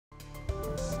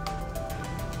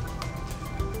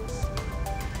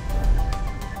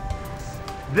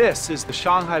This is the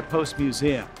Shanghai Post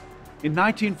Museum. In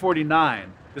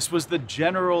 1949, this was the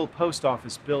General Post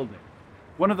Office building,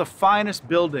 one of the finest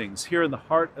buildings here in the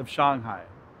heart of Shanghai.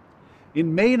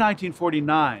 In May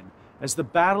 1949, as the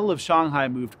Battle of Shanghai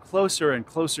moved closer and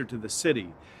closer to the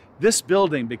city, this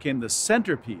building became the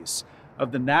centerpiece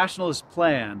of the Nationalist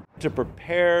plan to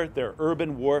prepare their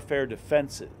urban warfare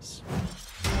defenses.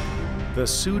 The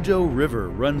Suzhou River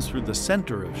runs through the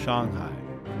center of Shanghai.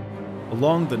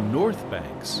 Along the north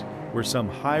banks were some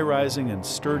high-rising and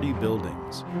sturdy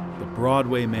buildings: the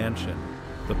Broadway Mansion,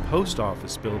 the Post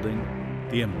Office Building,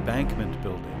 the Embankment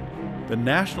Building. The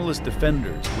Nationalist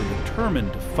defenders were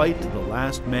determined to fight to the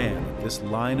last man at this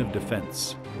line of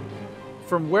defense.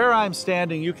 From where I'm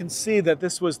standing, you can see that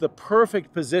this was the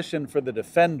perfect position for the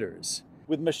defenders.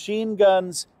 With machine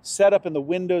guns set up in the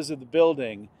windows of the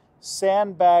building,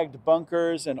 sandbagged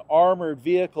bunkers, and armored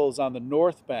vehicles on the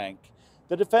north bank,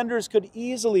 the defenders could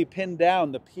easily pin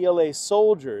down the PLA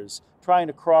soldiers trying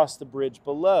to cross the bridge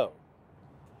below.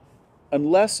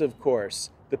 Unless, of course,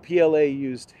 the PLA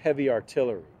used heavy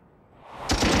artillery.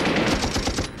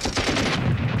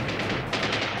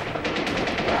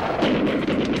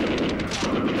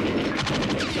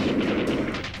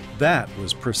 That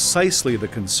was precisely the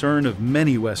concern of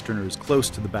many Westerners close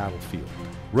to the battlefield.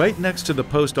 Right next to the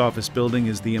post office building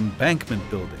is the Embankment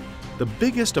Building, the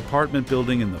biggest apartment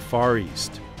building in the Far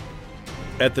East.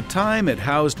 At the time, it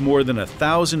housed more than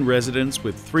 1,000 residents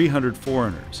with 300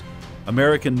 foreigners.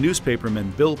 American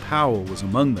newspaperman Bill Powell was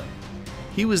among them.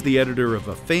 He was the editor of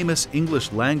a famous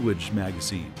English language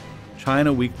magazine,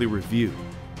 China Weekly Review.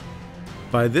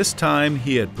 By this time,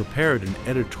 he had prepared an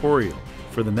editorial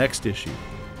for the next issue.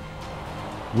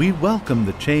 We welcome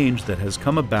the change that has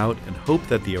come about and hope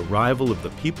that the arrival of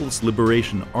the People's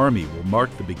Liberation Army will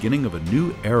mark the beginning of a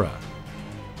new era.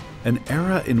 An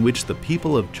era in which the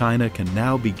people of China can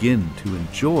now begin to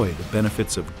enjoy the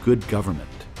benefits of good government.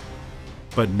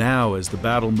 But now, as the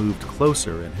battle moved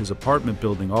closer and his apartment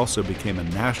building also became a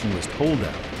nationalist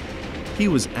holdout, he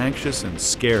was anxious and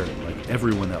scared like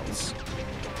everyone else.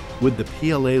 Would the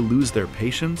PLA lose their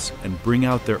patience and bring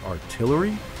out their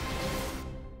artillery?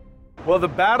 Well, the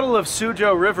Battle of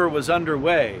Suzhou River was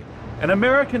underway. An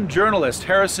American journalist,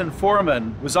 Harrison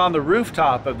Foreman, was on the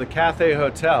rooftop of the Cathay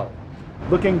Hotel,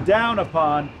 looking down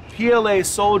upon PLA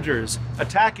soldiers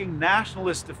attacking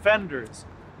nationalist defenders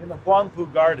in the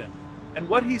Huangpu Garden. And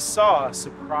what he saw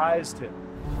surprised him.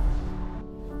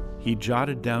 He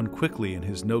jotted down quickly in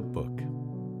his notebook.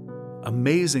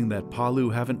 Amazing that Palu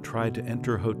haven't tried to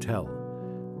enter a hotel.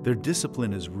 Their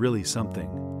discipline is really something.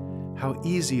 How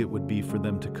easy it would be for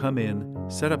them to come in,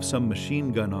 set up some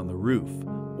machine gun on the roof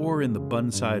or in the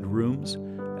bunside rooms,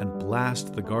 and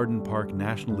blast the Garden Park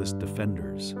nationalist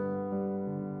defenders.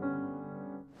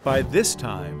 By this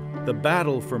time, the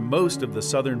battle for most of the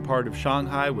southern part of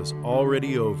Shanghai was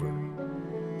already over.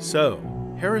 So,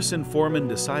 Harrison Foreman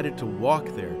decided to walk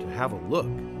there to have a look.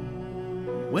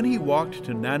 When he walked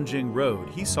to Nanjing Road,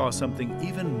 he saw something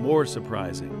even more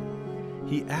surprising.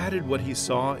 He added what he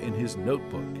saw in his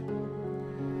notebook.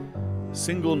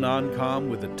 Single non-com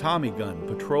with a Tommy gun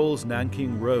patrols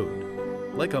Nanking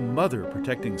Road, like a mother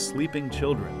protecting sleeping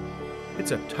children.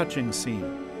 It's a touching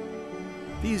scene.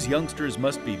 These youngsters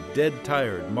must be dead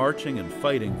tired marching and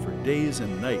fighting for days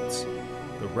and nights.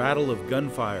 The rattle of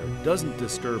gunfire doesn't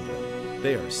disturb them.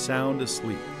 They are sound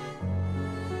asleep.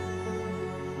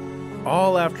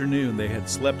 All afternoon they had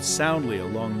slept soundly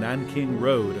along Nanking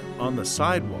Road on the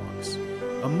sidewalks,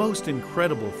 a most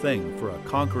incredible thing for a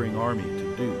conquering army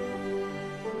to do.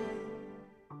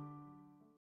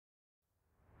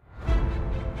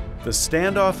 The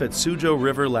standoff at Suzhou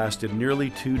River lasted nearly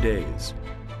 2 days.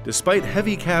 Despite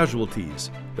heavy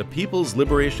casualties, the People's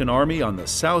Liberation Army on the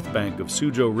south bank of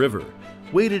Suzhou River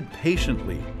waited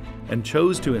patiently and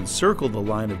chose to encircle the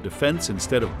line of defense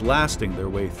instead of blasting their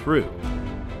way through.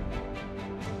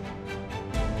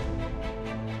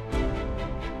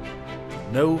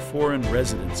 No foreign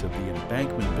residents of the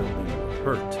Embankment Building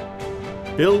were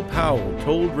hurt. Bill Powell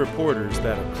told reporters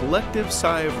that a collective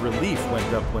sigh of relief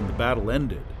went up when the battle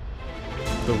ended.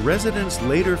 The residents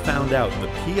later found out the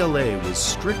PLA was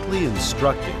strictly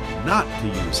instructed not to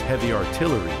use heavy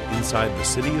artillery inside the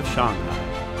city of Shanghai.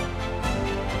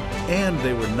 And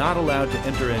they were not allowed to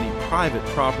enter any private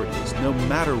properties, no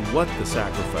matter what the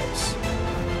sacrifice.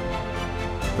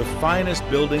 The finest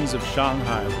buildings of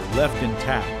Shanghai were left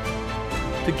intact.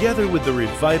 Together with the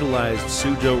revitalized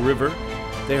Suzhou River,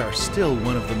 they are still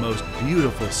one of the most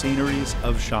beautiful sceneries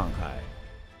of Shanghai.